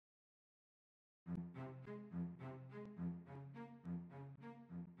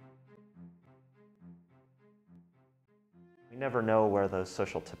never know where those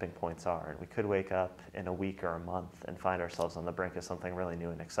social tipping points are, and we could wake up in a week or a month and find ourselves on the brink of something really new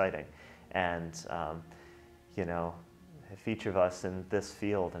and exciting. And you know, if each of us in this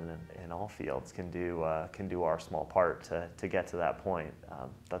field and in all fields can do our small part to get to that point,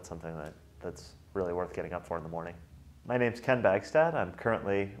 that's something that's really worth getting up for in the morning. My name's Ken Bagstad. I'm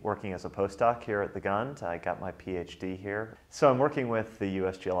currently working as a postdoc here at the Gund. I got my PhD here. So I'm working with the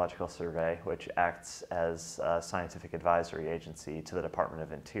U.S. Geological Survey, which acts as a scientific advisory agency to the Department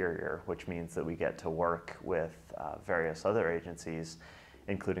of Interior, which means that we get to work with various other agencies,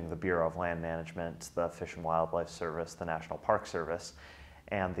 including the Bureau of Land Management, the Fish and Wildlife Service, the National Park Service.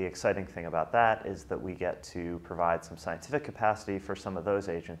 And the exciting thing about that is that we get to provide some scientific capacity for some of those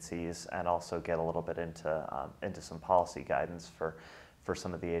agencies and also get a little bit into some policy guidance for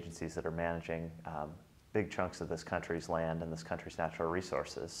some of the agencies that are managing big chunks of this country's land and this country's natural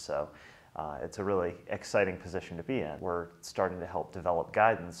resources. So it's a really exciting position to be in. We're starting to help develop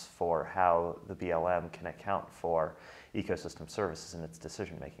guidance for how the BLM can account for ecosystem services in its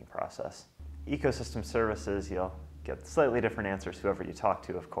decision-making process. Ecosystem services, you'll get slightly different answers whoever you talk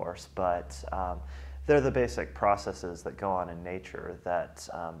to, of course, but they're the basic processes that go on in nature that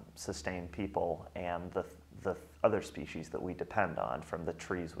sustain people and the other species that we depend on, from the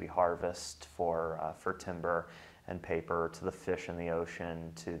trees we harvest for timber and paper, to the fish in the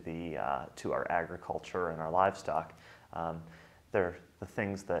ocean, to our agriculture and our livestock. They're the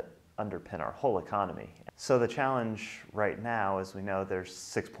things that underpin our whole economy. So the challenge right now, as we know, there's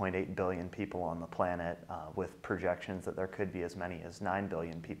 6.8 billion people on the planet, with projections that there could be as many as 9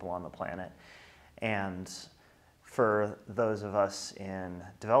 billion people on the planet. And for those of us in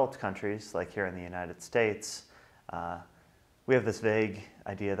developed countries, like here in the United States, we have this vague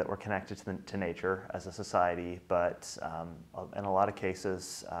idea that we're connected to nature as a society, but in a lot of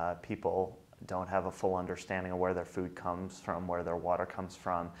cases, people don't have a full understanding of where their food comes from, where their water comes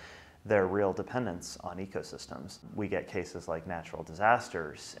from, their real dependence on ecosystems. We get cases like natural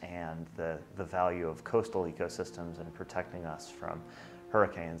disasters, and the value of coastal ecosystems and protecting us from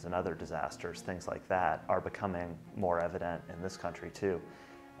hurricanes and other disasters, things like that, are becoming more evident in this country too.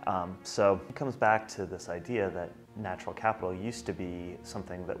 So it comes back to this idea that natural capital used to be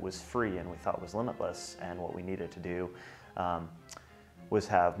something that was free and we thought was limitless, and what we needed to do was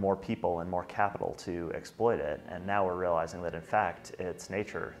have more people and more capital to exploit it. And now we're realizing that in fact it's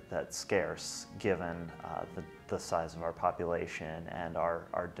nature that's scarce, given the size of our population and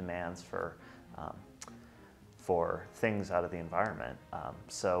our demands for things out of the environment.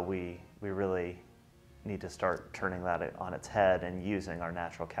 So we really need to start turning that on its head and using our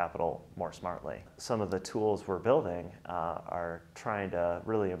natural capital more smartly. Some of the tools we're building are trying to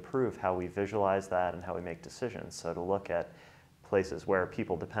really improve how we visualize that and how we make decisions. So to look at places where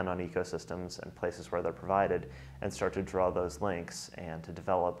people depend on ecosystems and places where they're provided, and start to draw those links and to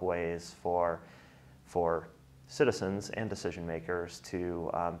develop ways for citizens and decision makers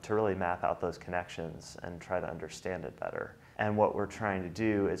to really map out those connections and try to understand it better. And what we're trying to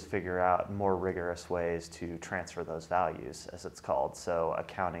do is figure out more rigorous ways to transfer those values, as it's called. So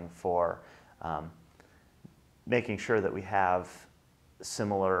accounting for making sure that we have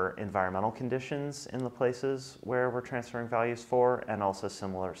similar environmental conditions in the places where we're transferring values for, and also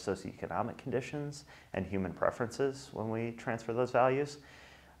similar socioeconomic conditions and human preferences when we transfer those values.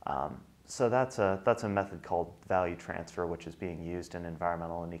 So that's a method called value transfer, which is being used in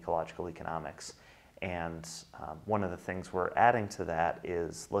environmental and ecological economics. And one of the things we're adding to that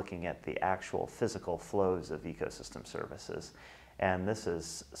is looking at the actual physical flows of ecosystem services. And this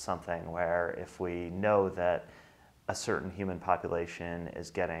is something where if we know that a certain human population is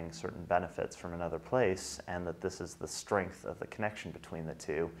getting certain benefits from another place, and that this is the strength of the connection between the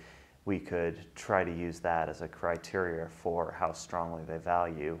two, we could try to use that as a criteria for how strongly they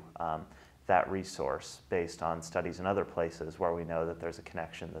value that resource, based on studies in other places where we know that there's a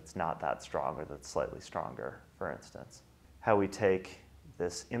connection that's not that strong or that's slightly stronger, for instance. How we take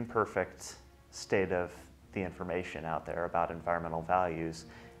this imperfect state of the information out there about environmental values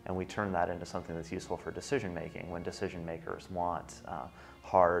and we turn that into something that's useful for decision making, when decision makers want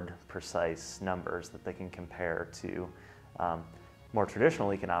hard, precise numbers that they can compare to more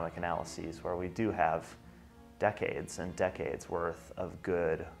traditional economic analyses, where we do have decades and decades worth of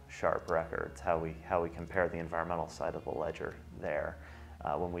good, sharp records, how we compare the environmental side of the ledger there,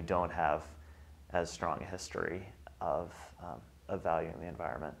 when we don't have as strong a history of valuing the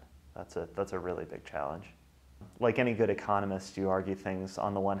environment. That's a really big challenge. Like any good economist, you argue things.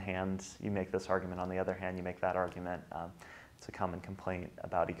 On the one hand, you make this argument. On the other hand, you make that argument. It's a common complaint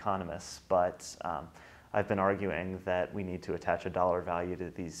about economists, but I've been arguing that we need to attach a dollar value to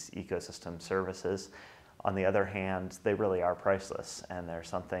these ecosystem services On the other hand, they really are priceless, and they're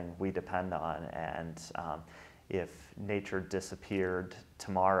something we depend on. And if nature disappeared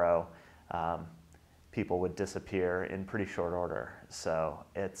tomorrow, people would disappear in pretty short order. So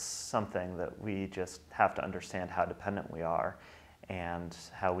it's something that we just have to understand how dependent we are, and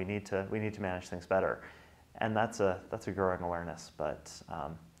how we need to manage things better. And that's a growing awareness, but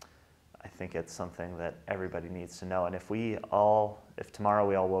I think it's something that everybody needs to know. And if tomorrow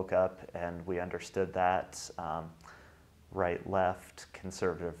we all woke up and we understood that, right, left,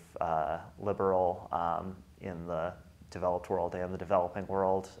 conservative, liberal, in the developed world and the developing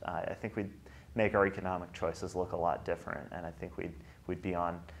world, I think we'd make our economic choices look a lot different, and I think we'd be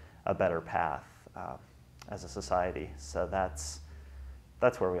on a better path as a society. So that's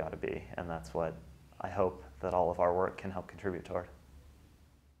where we ought to be, and that's what I hope that all of our work can help contribute toward.